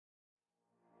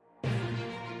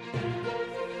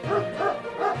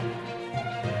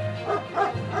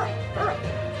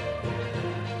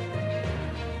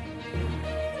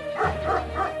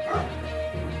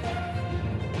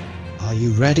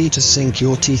ready to sink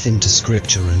your teeth into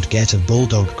Scripture and get a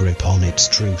bulldog grip on its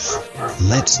truth?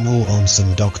 Let's gnaw on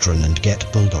some doctrine and get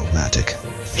bulldogmatic.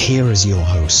 Here is your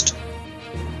host.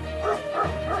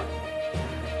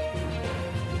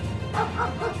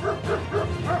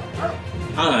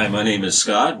 Hi, my name is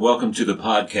Scott. Welcome to the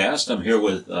podcast. I'm here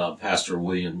with Pastor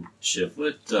William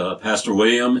Shiflett. Pastor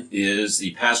William is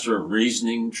the pastor of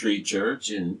Reasoning Tree Church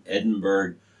in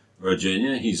Edinburgh,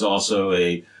 Virginia. He's also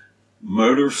a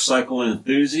motorcycle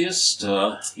enthusiast.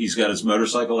 He's got his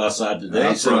motorcycle outside today.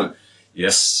 That's right.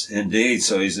 Yes, indeed.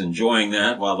 So he's enjoying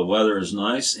that while the weather is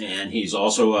nice. And he's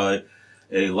also a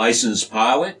licensed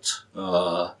pilot,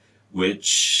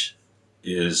 which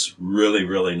is really,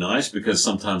 really nice because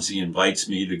sometimes he invites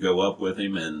me to go up with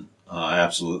him, and I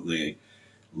absolutely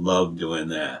love doing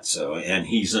that. So, and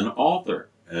he's an author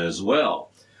as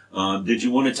well. Did you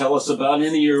want to tell us about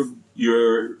any of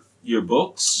your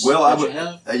books? Well, I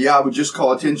would just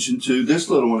call attention to this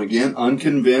little one again,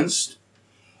 Unconvinced,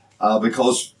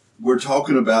 because we're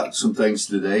talking about some things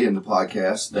today in the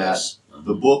podcast that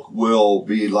the book will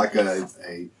be like a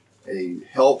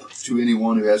help to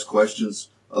anyone who has questions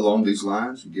along these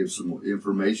lines. It gives some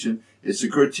information. It's a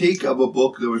critique of a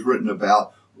book that was written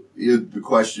about, the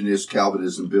question is,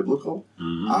 Calvinism biblical?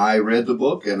 Mm-hmm. I read the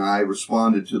book and I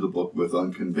responded to the book with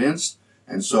Unconvinced.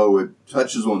 And so it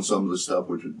touches on some of the stuff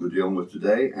which we're dealing with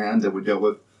today and that we dealt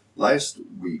with last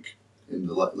week in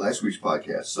the last week's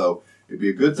podcast. So it'd be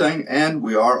a good thing. And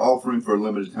we are offering for a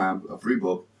limited time a free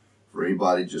book for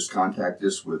anybody. Just contact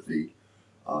us with the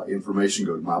information.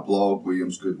 Go to my blog,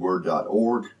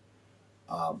 williamsgoodword.org.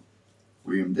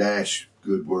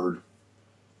 William-Goodword-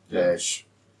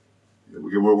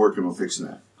 we're working on fixing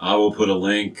that. I will put a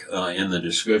link in the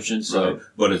description. So, right.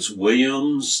 But it's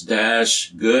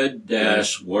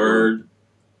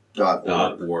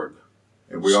williams-good-word.org.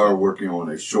 And we are working on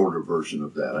a shorter version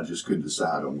of that. I just couldn't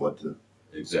decide on what to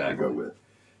go with.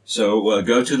 So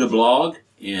go to the blog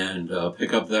and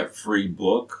pick up that free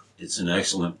book. It's an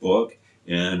excellent book.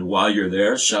 And while you're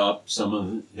there, shop some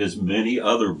of his many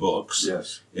other books.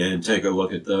 Yes. And take a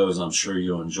look at those. I'm sure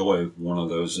you'll enjoy one of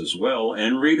those as well.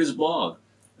 And read his blog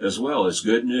as well. It's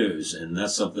good news. And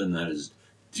that's something that is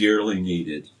dearly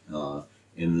needed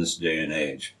in this day and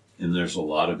age. And there's a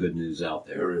lot of good news out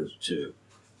there. There is. Too.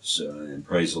 So, and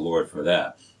praise the Lord for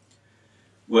that.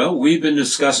 Well, we've been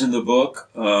discussing the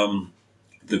book,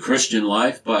 The Christian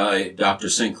Life by Dr.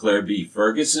 Sinclair B.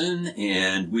 Ferguson,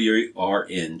 and we are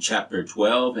in chapter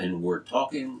 12, and we're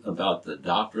talking about the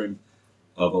doctrine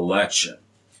of election,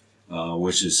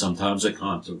 which is sometimes a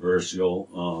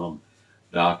controversial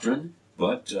doctrine,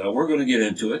 but we're going to get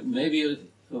into it. Maybe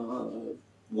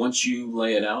once you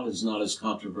lay it out, it's not as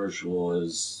controversial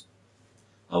as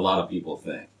a lot of people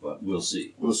think, but we'll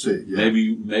see. We'll see. Yeah.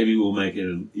 Maybe we'll make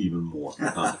it even more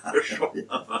controversial.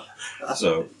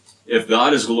 So, if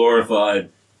God is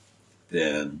glorified,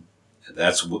 then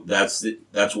that's what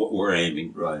we're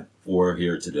aiming for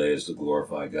here today, is to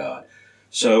glorify God.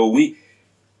 So we've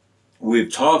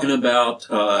talking about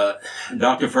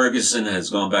Dr. Ferguson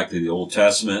has gone back to the Old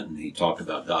Testament, and he talked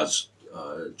about God's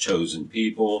chosen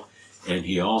people, and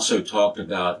he also talked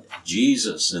about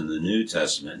Jesus in the New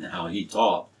Testament and how he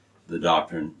taught the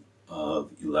doctrine of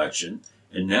election.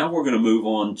 And now we're going to move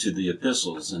on to the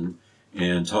epistles and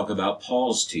talk about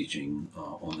Paul's teaching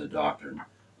on the doctrine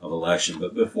of election.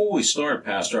 But before we start,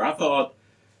 Pastor, I thought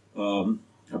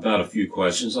about a few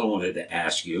questions I wanted to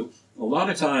ask you. A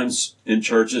lot of times in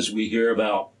churches we hear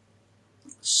about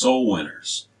soul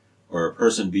winners, or a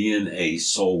person being a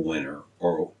soul winner,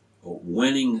 or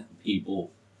winning people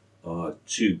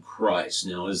to Christ.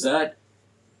 Now, is that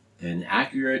an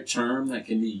accurate term that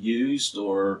can be used,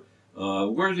 or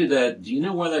do you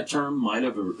know where that term might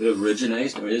have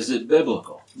originated, or is it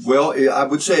biblical? Well, I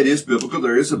would say it is biblical.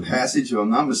 There is a passage, if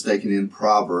I'm not mistaken, in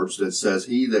Proverbs that says,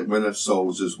 "He that winneth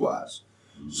souls is wise."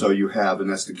 Mm-hmm. So you have, and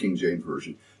that's the King James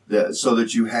Version, so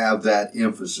that you have that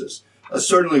emphasis.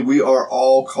 Certainly, we are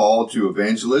all called to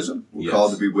evangelism. We're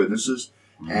called to be witnesses.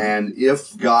 Mm-hmm. And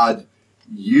if God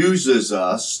uses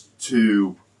us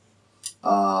to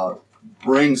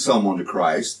bring someone to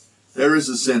Christ, there is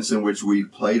a sense in which we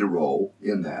played a role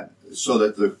in that. So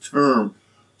that the term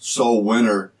soul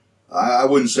winner, I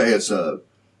wouldn't say it's a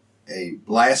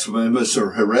blasphemous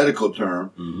or heretical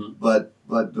term, mm-hmm. but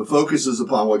the focus is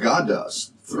upon what God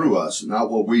does through us, not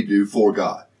what we do for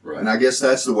God. Right. And I guess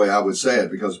that's the way I would say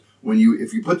it, because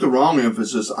if you put the wrong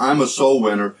emphasis, I'm a soul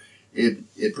winner,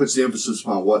 it puts the emphasis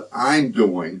upon what I'm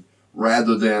doing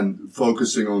rather than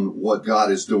focusing on what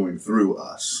God is doing through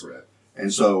us. Correct.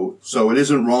 And so it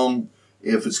isn't wrong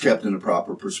if it's kept in a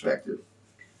proper perspective.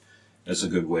 That's a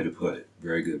good way to put it.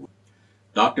 Very good.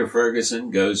 Dr. Ferguson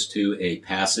goes to a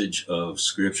passage of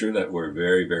Scripture that we're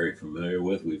very, very familiar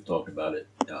with. We've talked about it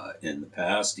in the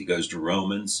past. He goes to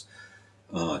Romans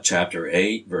chapter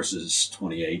 8, verses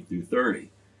 28 through 30.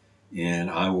 And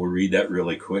I will read that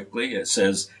really quickly. It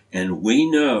says, "And we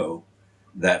know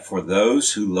that for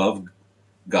those who love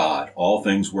God, all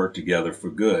things work together for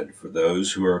good, for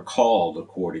those who are called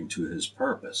according to his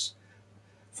purpose.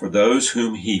 For those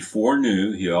whom he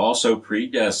foreknew, he also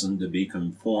predestined to be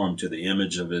conformed to the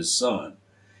image of his Son,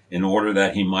 in order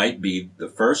that he might be the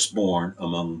firstborn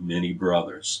among many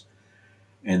brothers.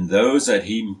 And those that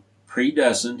he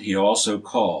predestined, he also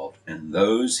called, and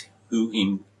those whom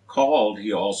he called,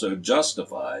 he also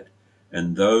justified,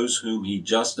 and those whom he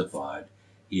justified,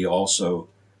 he also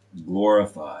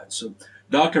glorified." So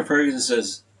Dr. Ferguson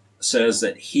says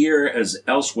that here, as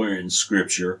elsewhere in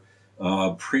Scripture,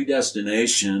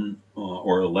 predestination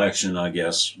or election, I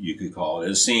guess you could call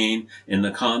it, is seen in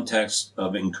the context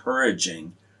of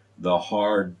encouraging the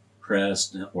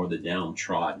hard-pressed or the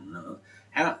downtrodden.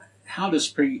 How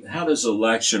does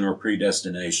election or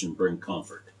predestination bring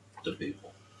comfort to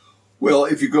people? Well,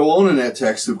 if you go on in that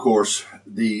text, of course,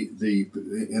 in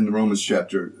the Romans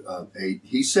chapter 8,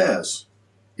 he says,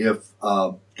 if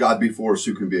God be for us,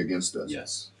 who can be against us?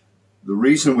 Yes. The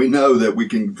reason we know that we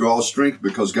can draw strength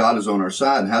because God is on our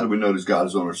side. And how do we know that God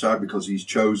is on our side? Because he's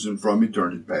chosen from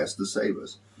eternity past to save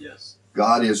us. Yes.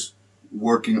 God is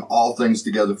working all things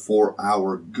together for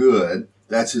our good.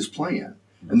 That's his plan.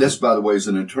 And this, by the way, is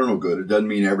an eternal good. It doesn't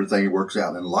mean everything works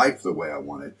out in life the way I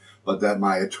want it, but that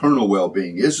my eternal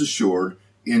well-being is assured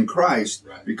in Christ,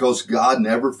 right, because God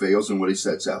never fails in what he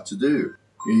sets out to do.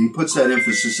 And he puts that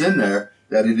emphasis in there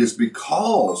that it is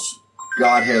because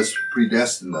God has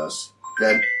predestined us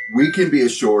that we can be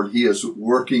assured he is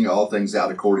working all things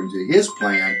out according to his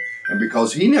plan. And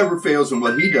because he never fails in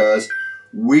what he does,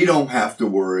 we don't have to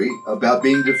worry about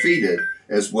being defeated,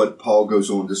 as what Paul goes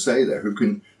on to say there. Who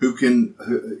can,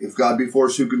 if God be for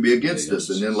us, who can be against us?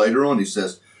 And then later on he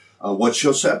says, what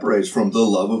shall separate us from the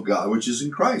love of God, which is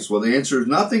in Christ? Well, the answer is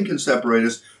nothing can separate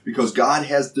us, because God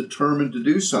has determined to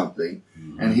do something,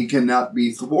 and he cannot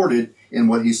be thwarted in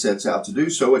what he sets out to do.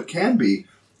 So it can be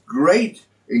great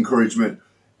encouragement.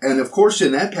 And of course,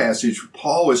 in that passage,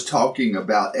 Paul is talking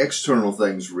about external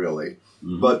things, really.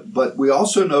 But we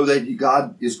also know that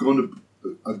God is going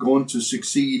to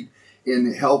succeed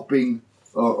in helping,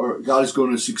 or God is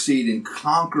going to succeed in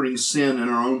conquering sin in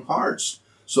our own hearts,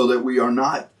 so that we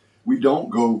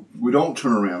don't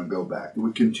turn around and go back.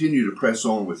 We continue to press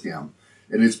on with him.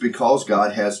 And it's because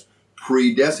God has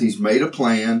predestined. He's made a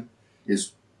plan.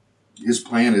 His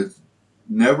plan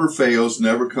never fails,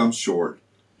 never comes short,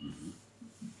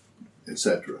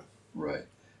 etc. Right.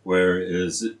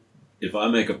 Whereas if I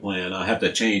make a plan, I have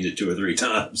to change it 2 or 3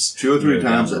 times. 2 or 3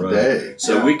 times a day.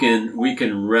 So we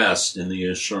can rest in the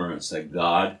assurance that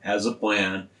God has a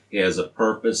plan. He has a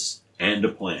purpose and a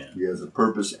plan. He has a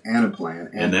purpose and a plan.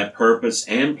 And that purpose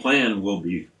and plan will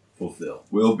be fulfilled.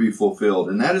 Will be fulfilled.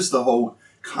 And that is the whole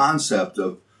concept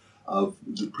of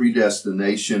the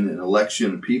predestination and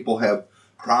election. People have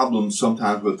problems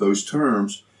sometimes with those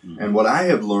terms. And what I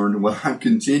have learned, and what I'm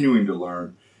continuing to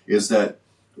learn, is that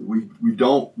we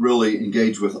don't really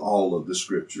engage with all of the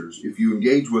scriptures. If you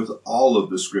engage with all of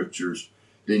the scriptures,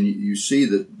 then you see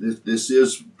that this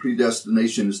is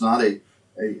predestination. Is not a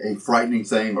frightening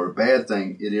thing or a bad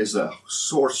thing. It is a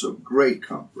source of great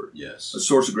comfort. Yes. A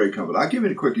source of great comfort. I'll give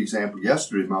you a quick example.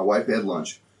 Yesterday, my wife had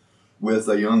lunch with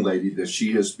a young lady that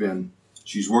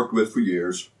she's worked with for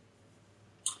years.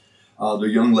 The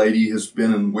young lady has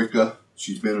been in Wicca.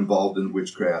 She's been involved in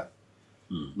witchcraft.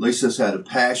 Lisa's had a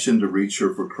passion to reach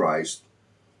her for Christ.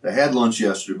 They had lunch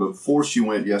yesterday, but before she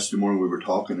went yesterday morning, we were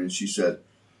talking, and she said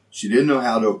she didn't know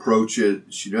how to approach it.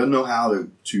 She doesn't know how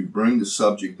to bring the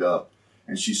subject up.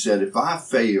 And she said, if I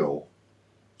fail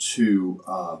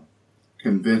to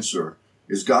convince her,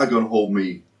 is God going to hold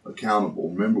me accountable?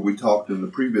 Remember, we talked in the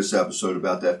previous episode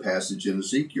about that passage in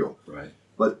Ezekiel. Right.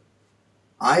 But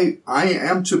I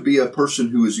am to be a person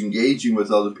who is engaging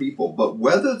with other people, but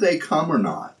whether they come or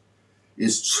not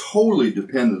is totally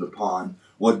dependent upon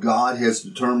what God has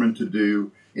determined to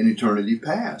do in eternity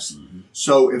past.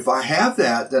 So if I have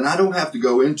that, then I don't have to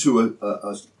go into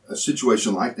a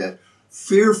situation like that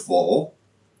fearful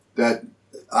that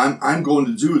I'm going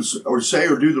to do or say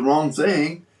or do the wrong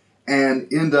thing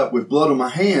and end up with blood on my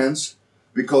hands,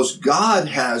 because God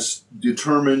has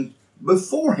determined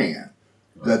beforehand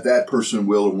that person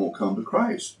will or won't come to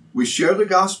Christ. We share the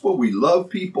gospel. We love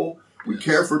people. We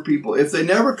care for people. If they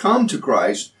never come to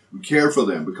Christ, we care for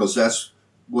them, because that's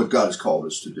what God has called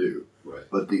us to do. Right.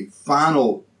 But the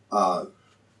final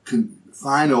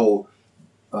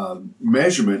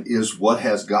measurement is what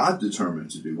has God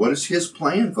determined to do? What is His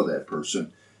plan for that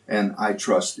person? And I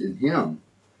trust in Him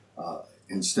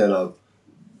instead of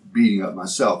beating up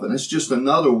myself. And it's just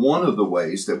another one of the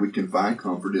ways that we can find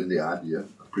comfort in the idea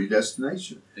of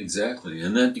predestination. Exactly.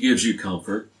 And that gives you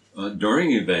comfort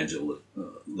during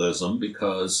evangelism,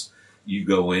 because you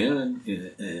go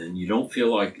in and you don't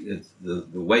feel like the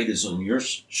weight is on your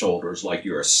shoulders, like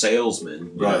you're a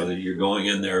salesman. You know, that you're going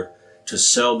in there to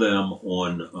sell them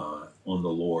on the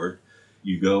Lord.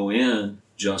 You go in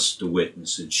just to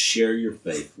witness and share your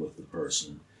faith with the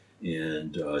person,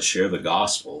 and share the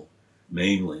gospel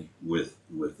mainly with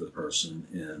the person,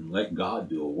 and let God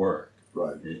do a work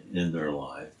in their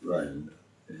life. Right. And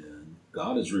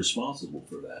God is responsible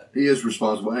for that. He is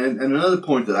responsible. And another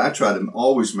point that I try to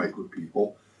always make with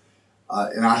people,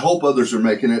 and I hope others are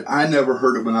making it, I never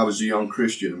heard it when I was a young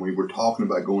Christian and we were talking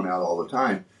about going out all the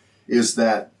time, is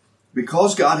that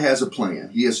because God has a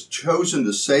plan, He has chosen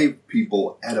to save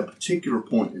people at a particular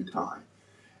point in time.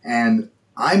 And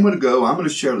I'm going to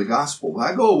share the gospel. If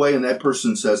I go away and that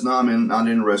person says, no, I'm not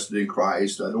interested in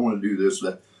Christ, I don't want to do this,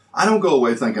 that, I don't go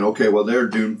away thinking, okay, well, they're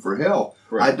doomed for hell.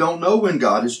 Right. I don't know when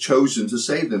God has chosen to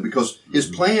save them, because His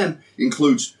plan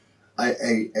includes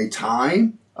a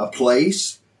time, a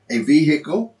place, a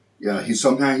vehicle.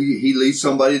 Sometimes he leads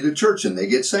somebody to church and they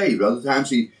get saved. Other times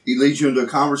he leads you into a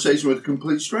conversation with a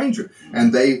complete stranger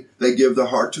and they give their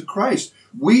heart to Christ.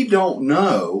 We don't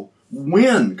know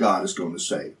when God is going to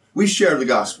save. We share the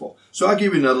gospel. So I'll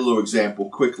give you another little example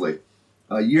quickly.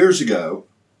 Years ago,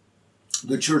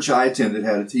 the church I attended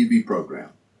had a TV program.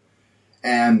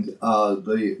 And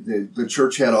the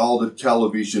church had all the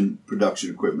television production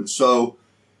equipment. So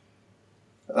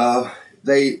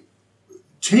they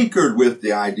tinkered with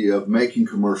the idea of making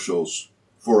commercials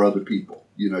for other people.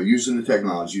 Using the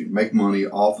technology, make money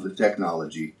off of the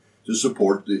technology to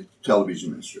support the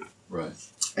television ministry. Right.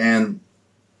 And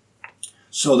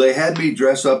so they had me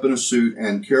dress up in a suit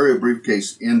and carry a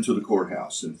briefcase into the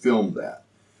courthouse and film that.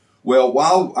 Well,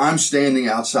 while I'm standing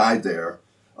outside there,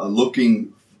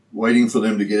 waiting for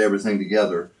them to get everything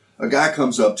together, a guy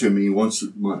comes up to me and wants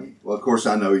money. Well, of course,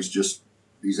 I know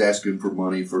he's asking for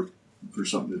money for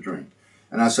something to drink.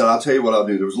 And I said, I'll tell you what I'll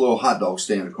do. There was a little hot dog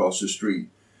stand across the street.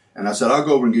 And I said, I'll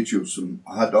go over and get you some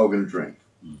hot dog and a drink.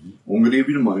 Mm-hmm. I won't give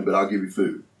you the money, but I'll give you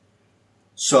food.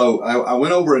 So I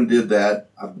went over and did that.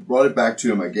 I brought it back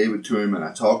to him. I gave it to him, and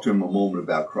I talked to him a moment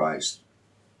about Christ.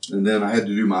 And then I had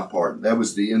to do my part. That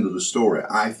was the end of the story,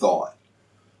 I thought.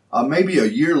 Maybe a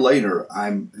year later,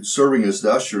 I'm serving as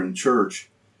the usher in church,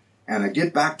 and I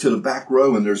get back to the back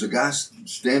row, and there's a guy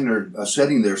standing there,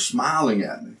 sitting there, smiling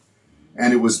at me.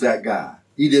 And it was that guy.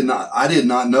 I did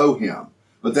not know him.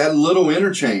 But that little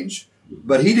interchange,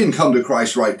 but he didn't come to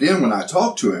Christ right then when I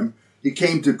talked to him. He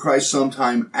came to Christ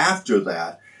sometime after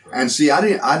that. And see, I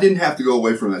didn't have to go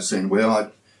away from that saying,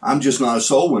 well, I'm just not a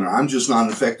soul winner. I'm just not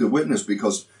an effective witness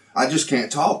because I just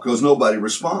can't talk because nobody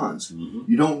responds.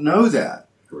 Mm-hmm. You don't know that.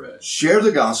 Correct. Share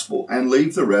the gospel and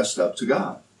leave the rest up to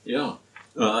God. Yeah.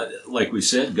 Like we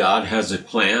said, God has a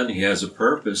plan. He has a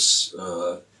purpose.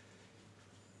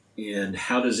 And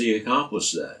how does He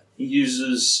accomplish that? He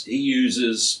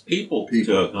uses people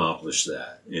to accomplish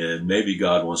that. And maybe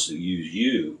God wants to use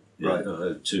you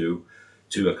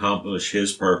to accomplish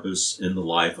His purpose in the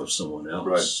life of someone else.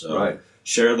 Right. So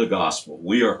share the gospel.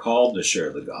 We are called to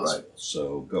share the gospel. Right.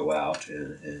 So go out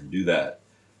and do that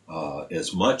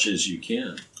as much as you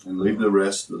can. And leave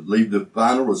the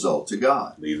final result to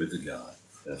God. Leave it to God.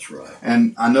 That's right.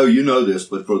 And I know you know this,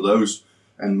 but for those,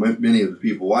 and many of the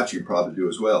people watching probably do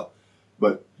as well,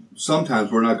 but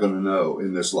sometimes we're not going to know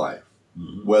in this life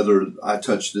whether I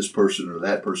touched this person or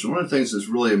that person. One of the things that's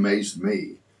really amazed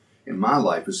me in my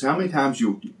life is how many times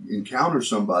you encounter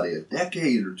somebody a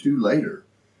decade or two later,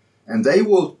 and they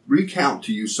will recount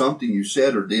to you something you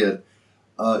said or did,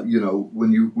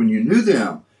 when you knew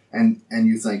them, and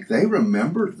you think they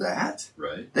remember that.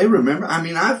 Right. They remember. I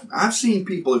mean, I've seen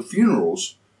people at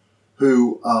funerals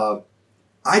who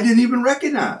I didn't even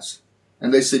recognize.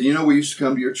 And they said, we used to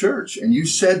come to your church, and you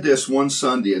said this one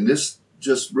Sunday, and this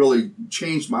just really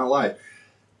changed my life.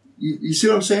 You see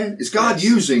what I'm saying? It's God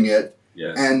using it,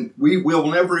 and we will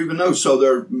never even know. So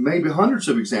there may be hundreds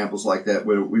of examples like that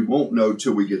where we won't know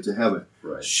till we get to heaven.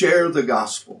 Right. Share the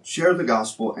gospel,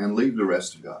 and leave the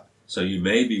rest to God. So you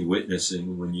may be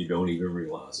witnessing when you don't even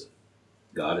realize it.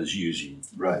 God is using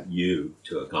you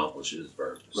to accomplish His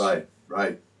purpose.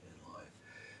 Right.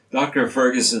 Dr.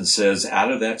 Ferguson says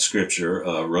out of that scripture,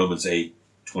 Romans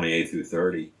 8:28 through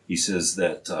 30, he says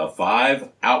that 5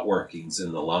 outworkings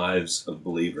in the lives of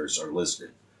believers are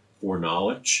listed: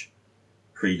 foreknowledge,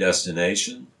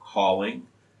 predestination, calling,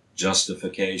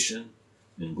 justification,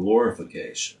 and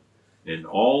glorification. And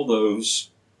all those,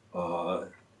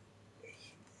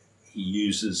 he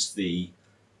uses the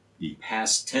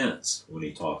past tense when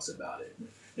he talks about it.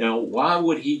 Now, why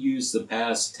would he use the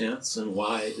past tense, and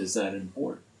why is that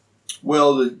important?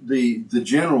 Well, the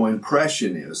general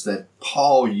impression is that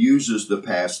Paul uses the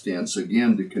past tense,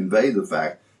 again, to convey the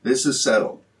fact this is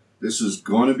settled. This is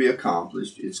going to be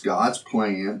accomplished. It's God's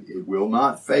plan. It will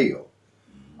not fail.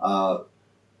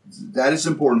 That is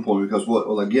an important point because,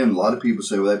 again, a lot of people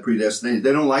say, well, that predestination.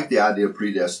 They don't like the idea of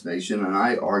predestination, and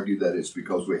I argue that it's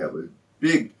because we have a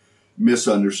big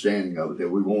misunderstanding of it that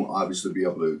we won't obviously be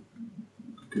able to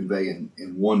convey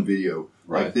in one video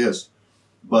like this.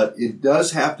 But it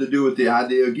does have to do with the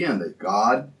idea, again, that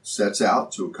God sets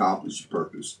out to accomplish a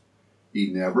purpose. He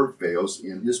never fails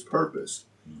in his purpose.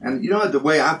 And, the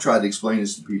way I've tried to explain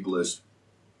this to people is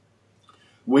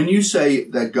when you say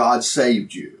that God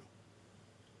saved you,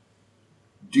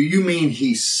 do you mean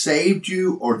he saved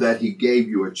you or that he gave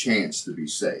you a chance to be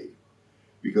saved?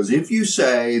 Because if you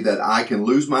say that I can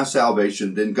lose my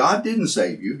salvation, then God didn't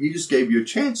save you. He just gave you a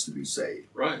chance to be saved.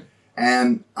 Right.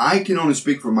 And I can only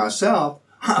speak for myself.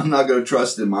 I'm not going to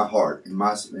trust in my heart, in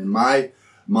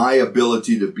my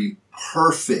ability to be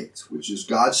perfect, which is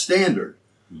God's standard.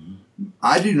 Mm-hmm.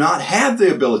 I do not have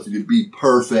the ability to be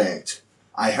perfect.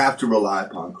 I have to rely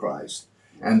upon Christ.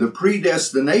 And the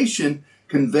predestination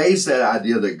conveys that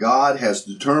idea that God has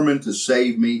determined to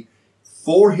save me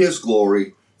for his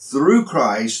glory through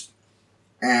Christ,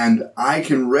 and I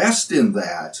can rest in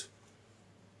that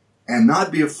and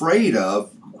not be afraid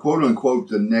of, quote unquote,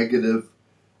 the negative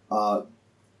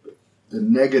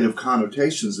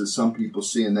connotations that some people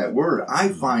see in that word. I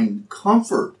find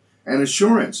comfort and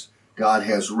assurance. God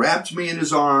has wrapped me in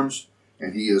his arms,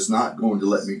 and he is not going to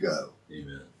let me go.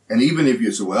 Amen. And even if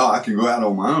you say, well, I can go out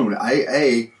on my own,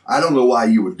 I don't know why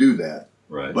you would do that.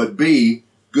 Right. But B,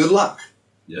 good luck.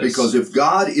 Yes. Because if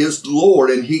God is Lord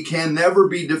and he can never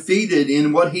be defeated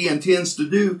in what he intends to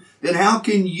do, then how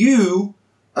can you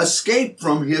escape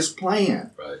from his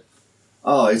plan? Right.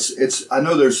 Oh, it's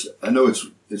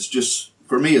just,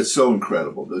 for me, it's so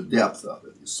incredible. The depth of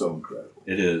it is so incredible.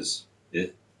 It is.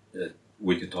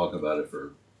 We could talk about it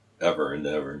for ever and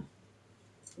ever.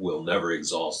 We'll never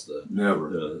exhaust the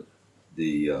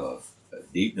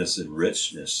deepness and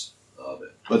richness of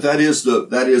it. But that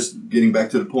is getting back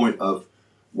to the point of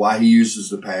why he uses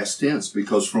the past tense,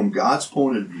 because from God's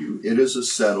point of view, it is a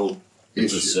settled issue.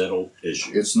 It's a settled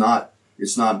issue. It's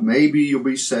not maybe you'll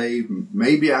be saved,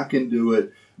 maybe I can do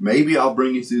it, maybe I'll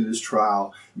bring you through this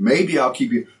trial, maybe I'll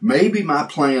keep you, maybe my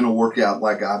plan will work out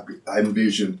like I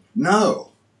envisioned. No.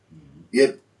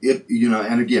 And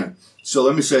again, so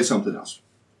let me say something else.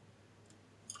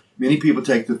 Many people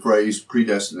take the phrase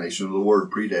predestination, or the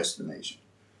word predestination,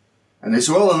 and they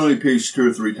say, well, it only appears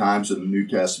 2 or 3 times in the New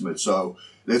Testament, so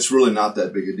that's really not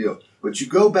that big a deal. But you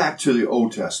go back to the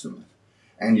Old Testament,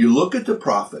 and you look at the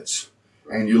prophets,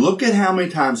 and you look at how many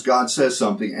times God says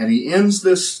something, and he ends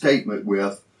this statement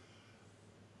with,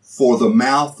 for the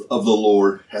mouth of the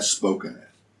Lord has spoken it.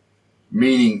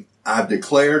 Meaning, I've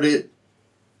declared it,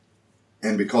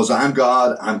 and because I'm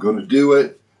God, I'm going to do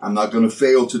it. I'm not going to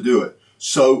fail to do it.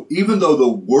 So even though the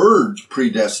word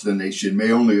predestination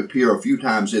may only appear a few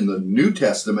times in the New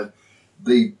Testament,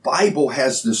 the Bible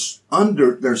has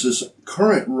there's this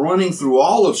current running through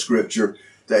all of Scripture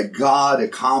that God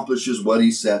accomplishes what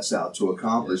he sets out to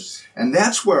accomplish. Yes. And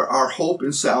that's where our hope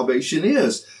in salvation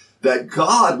is, that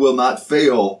God will not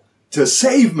fail to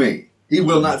save me. He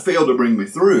will not fail to bring me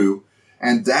through.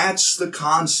 And that's the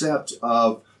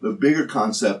bigger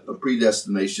concept of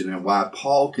predestination, and why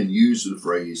Paul can use the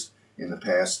phrase in the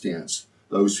past tense.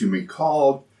 Those whom he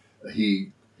called,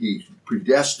 he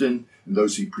predestined, and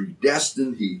those he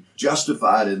predestined, he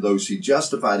justified, and those he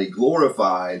justified, he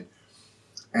glorified.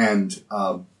 And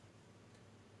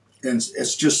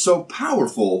it's just so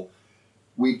powerful.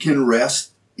 We can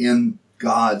rest in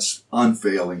God's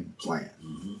unfailing plan.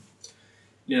 Mm-hmm.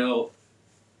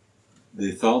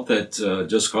 The thought that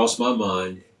just crossed my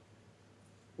mind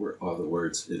are the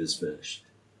words, it is finished.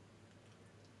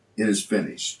 It is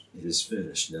finished. It is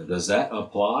finished. Now, does that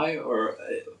apply? Or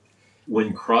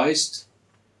when Christ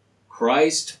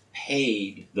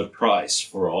paid the price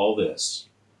for all this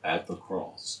at the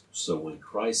cross. So when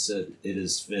Christ said, it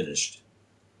is finished,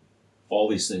 all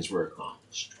these things were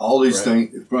accomplished. All these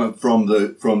things from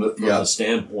the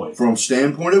standpoint. From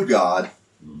standpoint of God,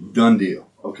 done deal.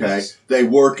 Okay. Yes. They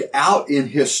work out in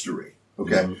history.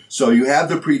 Okay. Mm-hmm. So you have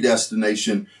the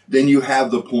predestination, then you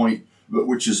have the point,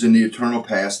 which is in the eternal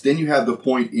past. Then you have the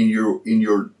point in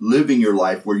your living your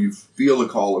life where you feel the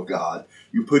call of God.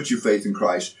 You put your faith in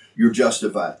Christ. you're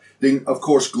justified. Then, of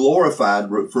course,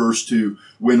 glorified refers to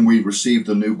when we receive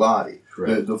the new body.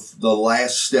 The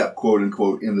last step, quote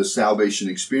unquote, in the salvation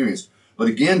experience. But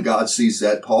again, God sees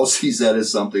that, Paul sees that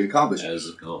as something accomplished.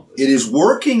 It is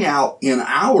working out in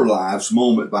our lives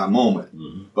moment by moment.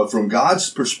 Mm-hmm. But from God's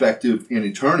perspective in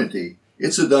eternity,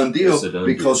 it's a done deal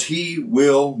because He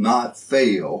will not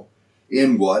fail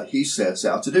in what He sets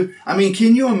out to do. I mean,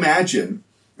 can you imagine,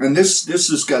 and this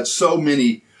has got so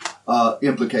many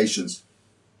implications.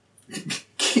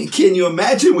 Can you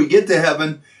imagine we get to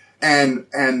heaven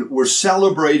and we're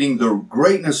celebrating the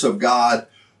greatness of God,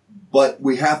 but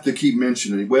we have to keep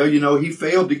mentioning, well, you know, He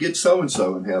failed to get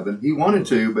so-and-so in heaven. He wanted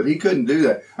to, but He couldn't do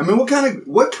that. I mean,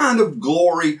 what kind of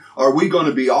glory are we going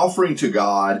to be offering to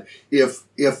God if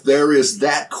there is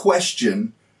that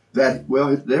question that,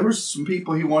 well, there were some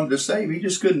people He wanted to save. He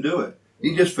just couldn't do it.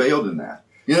 He just failed in that.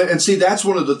 You know, and see, that's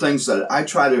one of the things that I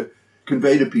try to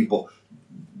convey to people.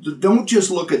 Don't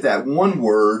just look at that one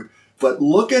word, but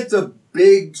look at the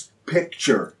big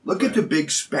picture. Look at the big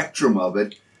spectrum of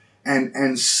it.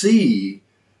 And see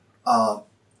all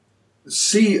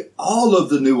of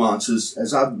the nuances,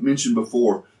 as I've mentioned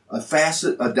before.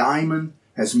 A diamond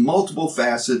has multiple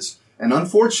facets, and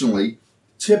unfortunately,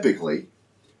 typically,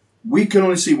 we can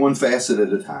only see one facet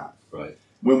at a time. Right.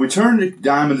 When we turn the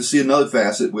diamond to see another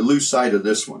facet, we lose sight of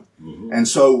this one. Mm-hmm. And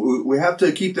so we have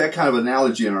to keep that kind of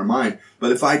analogy in our mind.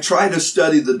 But if I try to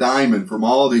study the diamond from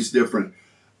all these different,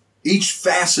 each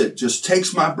facet just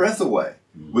takes my breath away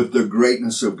with the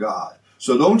greatness of God.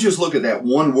 So don't just look at that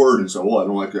one word and say, oh, I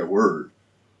don't like that word.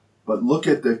 But look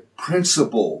at the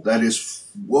principle that is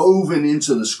woven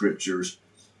into the scriptures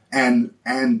and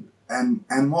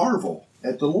marvel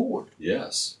at the Lord.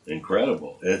 Yes,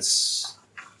 incredible. It's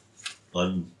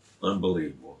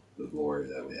unbelievable, the glory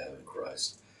that we have in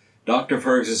Christ. Dr.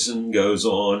 Ferguson goes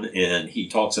on and he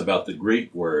talks about the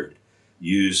Greek word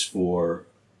used for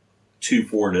to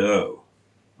foreknow.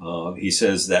 He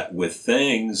says that with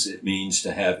things, it means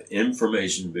to have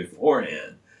information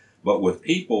beforehand, but with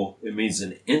people, it means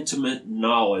an intimate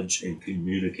knowledge and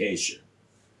communication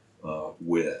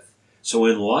with. So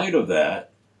in light of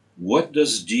that, what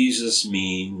does Jesus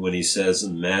mean when He says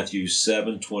in Matthew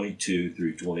 7:22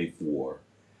 through 24,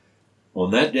 on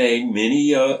that day,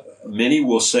 many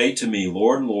will say to me,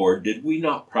 Lord, Lord, did we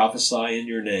not prophesy in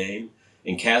your name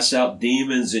and cast out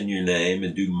demons in your name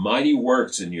and do mighty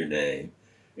works in your name?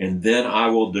 And then I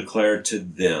will declare to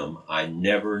them, I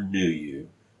never knew you.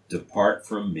 Depart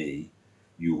from me,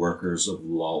 you workers of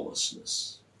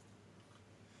lawlessness.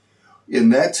 In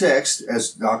that text,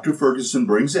 as Dr. Ferguson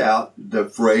brings out, the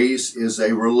phrase is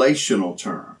a relational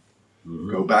term. Mm-hmm.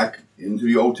 Go back into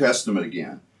the Old Testament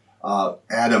again.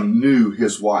 Adam knew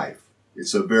his wife.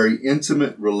 It's a very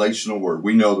intimate relational word.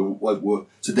 We know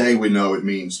today we know it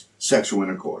means sexual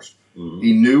intercourse. Mm-hmm.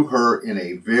 He knew her in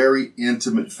a very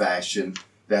intimate fashion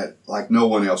that like no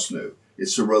one else knew.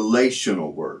 It's a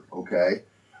relational word, okay?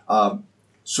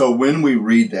 So when we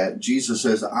read that, Jesus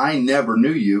says, I never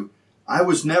knew you. I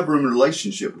was never in a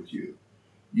relationship with you.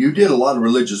 You did a lot of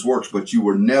religious works, but you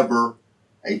were never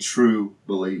a true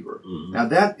believer. Mm-hmm. Now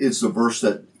that is the verse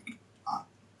that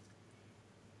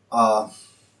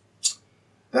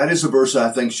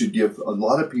I think should give a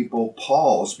lot of people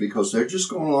pause because they're just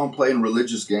going along playing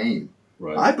religious game.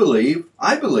 Right. I believe.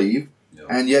 Yeah.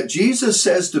 And yet Jesus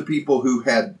says to people who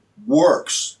had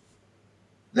works,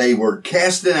 they were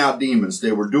casting out demons,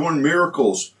 they were doing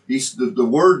miracles. The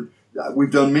word,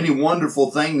 we've done many wonderful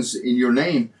things in your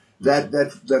name.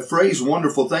 That phrase,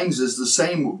 wonderful things, is the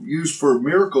same used for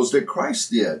miracles that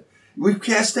Christ did. We've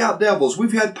cast out devils.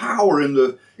 We've had power in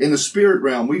the spirit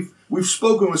realm. We've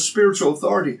spoken with spiritual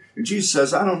authority. And Jesus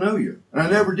says, I don't know you. And I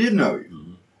never did know you.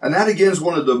 Mm-hmm. And that again is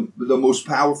one of the most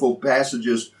powerful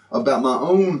passages about my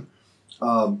own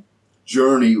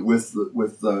journey with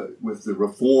the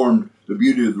Reformed. The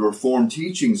beauty of the Reformed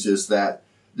teachings is that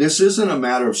this isn't a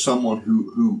matter of someone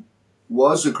who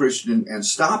was a Christian and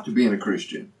stopped being a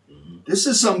Christian. Mm-hmm. This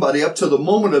is somebody up to the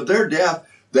moment of their death,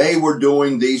 they were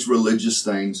doing these religious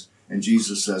things. And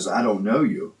Jesus says, I don't know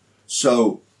you.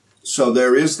 So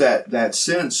there is that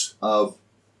sense of,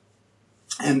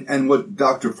 and what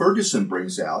Dr. Ferguson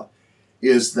brings out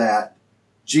is that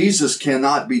Jesus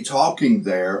cannot be talking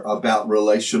there about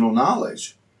relational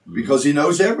knowledge because He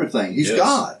knows everything. He's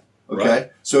God. Okay.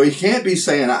 Right. So He can't be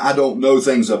saying, I don't know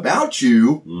things about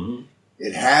you. Mm-hmm.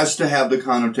 It has to have the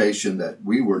connotation that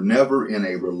we were never in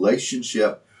a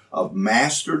relationship of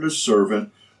master to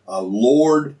servant,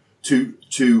 Lord to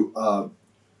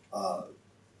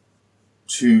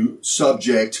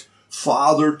subject,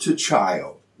 father to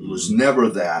child. It was never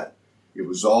that. It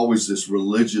was always this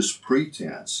religious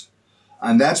pretense.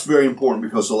 And that's very important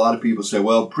because a lot of people say,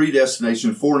 well,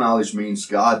 predestination, foreknowledge means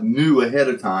God knew ahead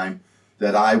of time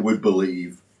that I would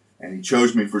believe, and he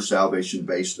chose me for salvation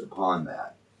based upon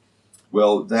that.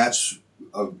 Well, that's,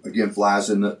 again,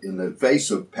 flies in the face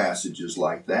of passages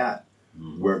like that,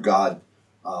 where God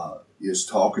is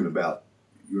talking about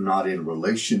you're not in a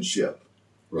relationship.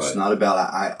 Right. It's not about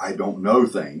I don't know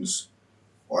things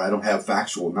or I don't have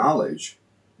factual knowledge.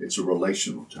 It's a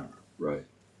relational term. Right.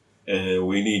 And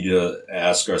we need to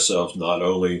ask ourselves, not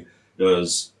only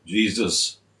does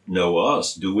Jesus know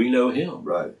us, do we know him?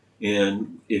 Right.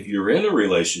 And if you're in a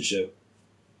relationship,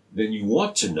 then you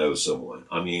want to know someone.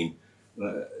 I mean,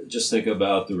 just think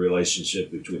about the relationship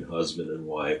between husband and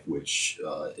wife, which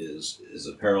is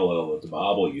a parallel that the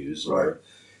Bible uses, right.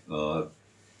 or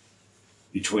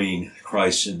between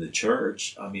Christ and the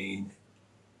church. I mean,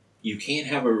 you can't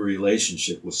have a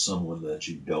relationship with someone that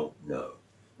you don't know.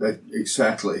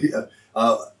 Exactly.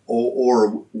 Or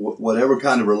whatever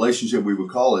kind of relationship we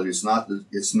would call it, it's not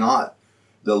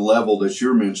the level that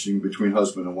you're mentioning between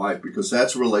husband and wife, because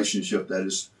that's a relationship that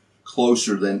is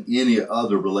closer than any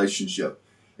other relationship.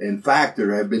 In fact,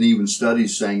 there have been even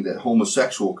studies saying that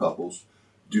homosexual couples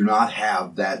do not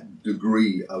have that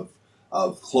degree of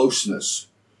closeness.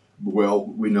 Well,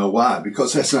 we know why,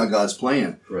 because that's not God's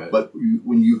plan. Right. But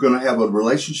when you're going to have a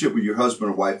relationship with your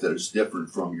husband or wife that is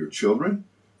different from your children,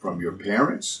 from your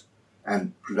parents,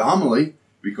 and predominantly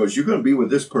because you're going to be with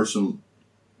this person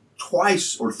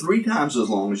twice or three times as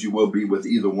long as you will be with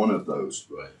either one of those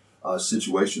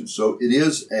situations. So it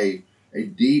is a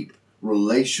deep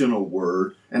relational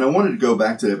word. And I wanted to go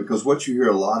back to that because what you hear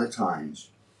a lot of times,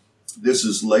 this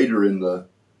is later in the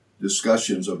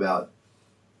discussions about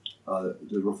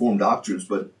the Reformed doctrines,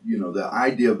 but the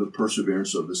idea of the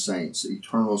perseverance of the saints,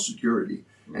 eternal security.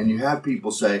 And you have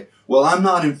people say, well, I'm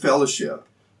not in fellowship,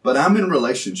 but I'm in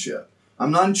relationship.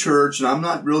 I'm not in church and I'm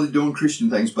not really doing Christian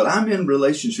things, but I'm in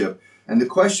relationship. And the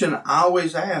question I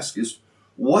always ask is,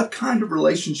 what kind of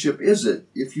relationship is it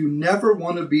if you never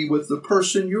want to be with the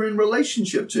person you're in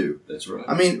relationship to? That's right.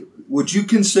 I mean, would you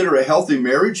consider a healthy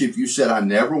marriage if you said, I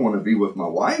never want to be with my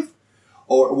wife?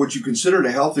 Or would you consider it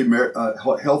a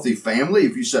healthy family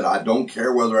if you said, I don't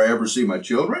care whether I ever see my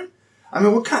children? I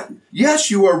mean, what kind? Yes,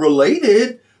 you are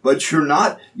related, but you're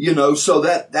not, so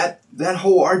that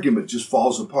whole argument just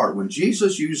falls apart. When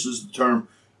Jesus uses the term,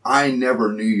 I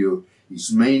never knew you,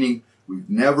 he's meaning we've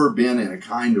never been in a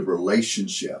kind of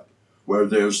relationship where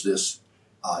there's this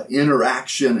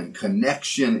interaction and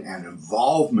connection and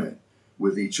involvement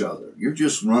with each other. You're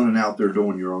just running out there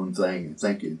doing your own thing and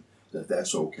thinking that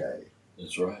that's okay.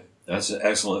 That's right. That's an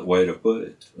excellent way to put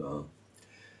it.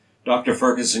 Dr.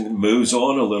 Ferguson moves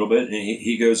on a little bit, and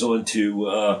he goes on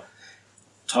to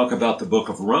talk about the book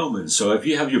of Romans. So if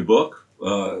you have your book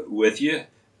with you,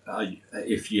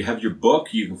 if you have your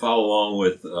book, you can follow along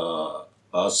with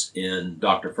us in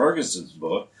Dr. Ferguson's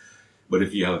book. But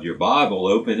if you have your Bible,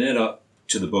 open it up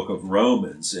to the book of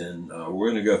Romans. And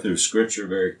we're going to go through Scripture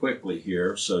very quickly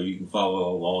here, so you can follow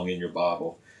along in your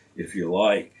Bible if you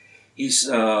like.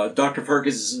 Dr.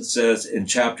 Ferguson says in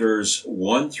chapters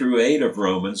 1 through 8 of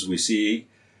Romans, we see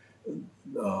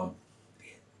the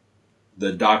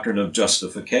doctrine of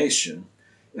justification.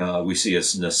 We see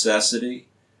its necessity,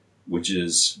 which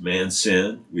is man's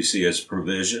sin. We see its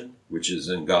provision, which is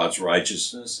in God's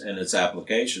righteousness, and its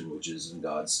application, which is in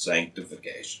God's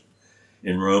sanctification.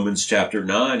 In Romans chapter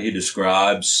 9, he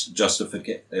describes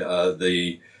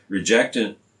the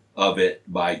rejection of it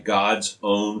by God's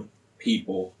own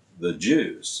people, the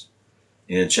Jews.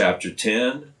 In chapter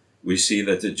 10, we see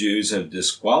that the Jews have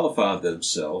disqualified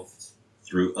themselves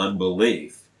through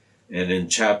unbelief. And in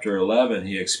chapter 11,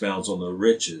 he expounds on the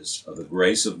riches of the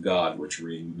grace of God which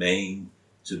remain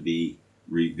to be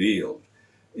revealed.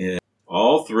 And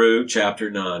all through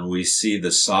chapter 9, we see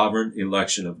the sovereign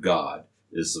election of God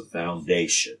is the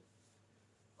foundation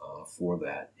for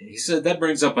that. And he said that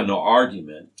brings up an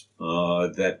argument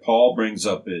that Paul brings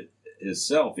up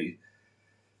himself.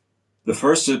 The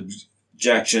first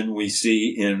objection we see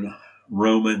in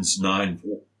Romans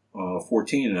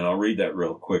 9:14, and I'll read that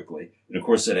real quickly. And of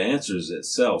course, it answers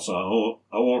itself, so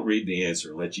I won't read the answer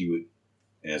and let you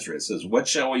answer it. It says, what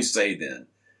shall we say then?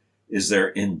 Is there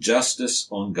injustice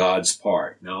on God's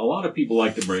part? Now, a lot of people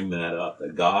like to bring that up,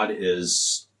 that God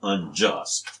is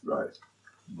unjust. Right.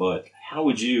 But how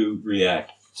would you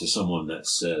react to someone that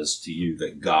says to you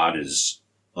that God is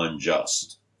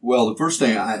unjust? Well, the first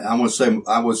thing I want to say,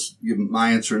 I was giving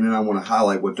my answer, and then I want to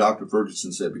highlight what Dr.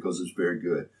 Ferguson said because it's very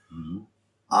good. Mm-hmm.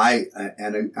 I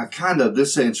kind of,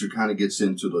 this answer kind of gets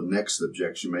into the next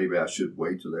objection. Maybe I should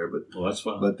wait till there, but Well, that's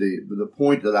fine. But the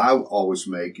point that I always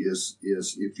make is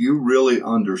if you really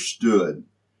understood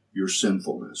your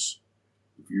sinfulness,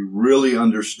 if you really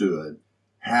understood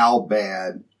how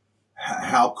bad,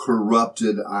 how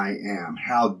corrupted I am,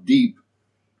 how deep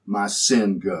my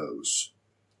sin goes,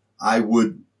 I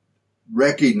would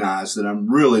recognize that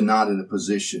I'm really not in a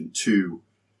position to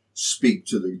speak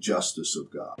to the justice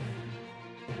of God.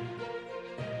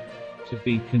 To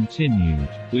be continued.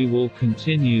 We will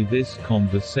continue this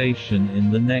conversation in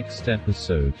the next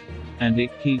episode. And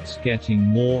it keeps getting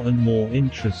more and more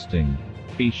interesting.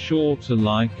 Be sure to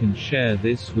like and share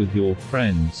this with your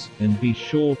friends, and be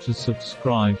sure to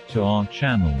subscribe to our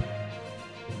channel.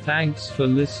 Thanks for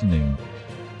listening.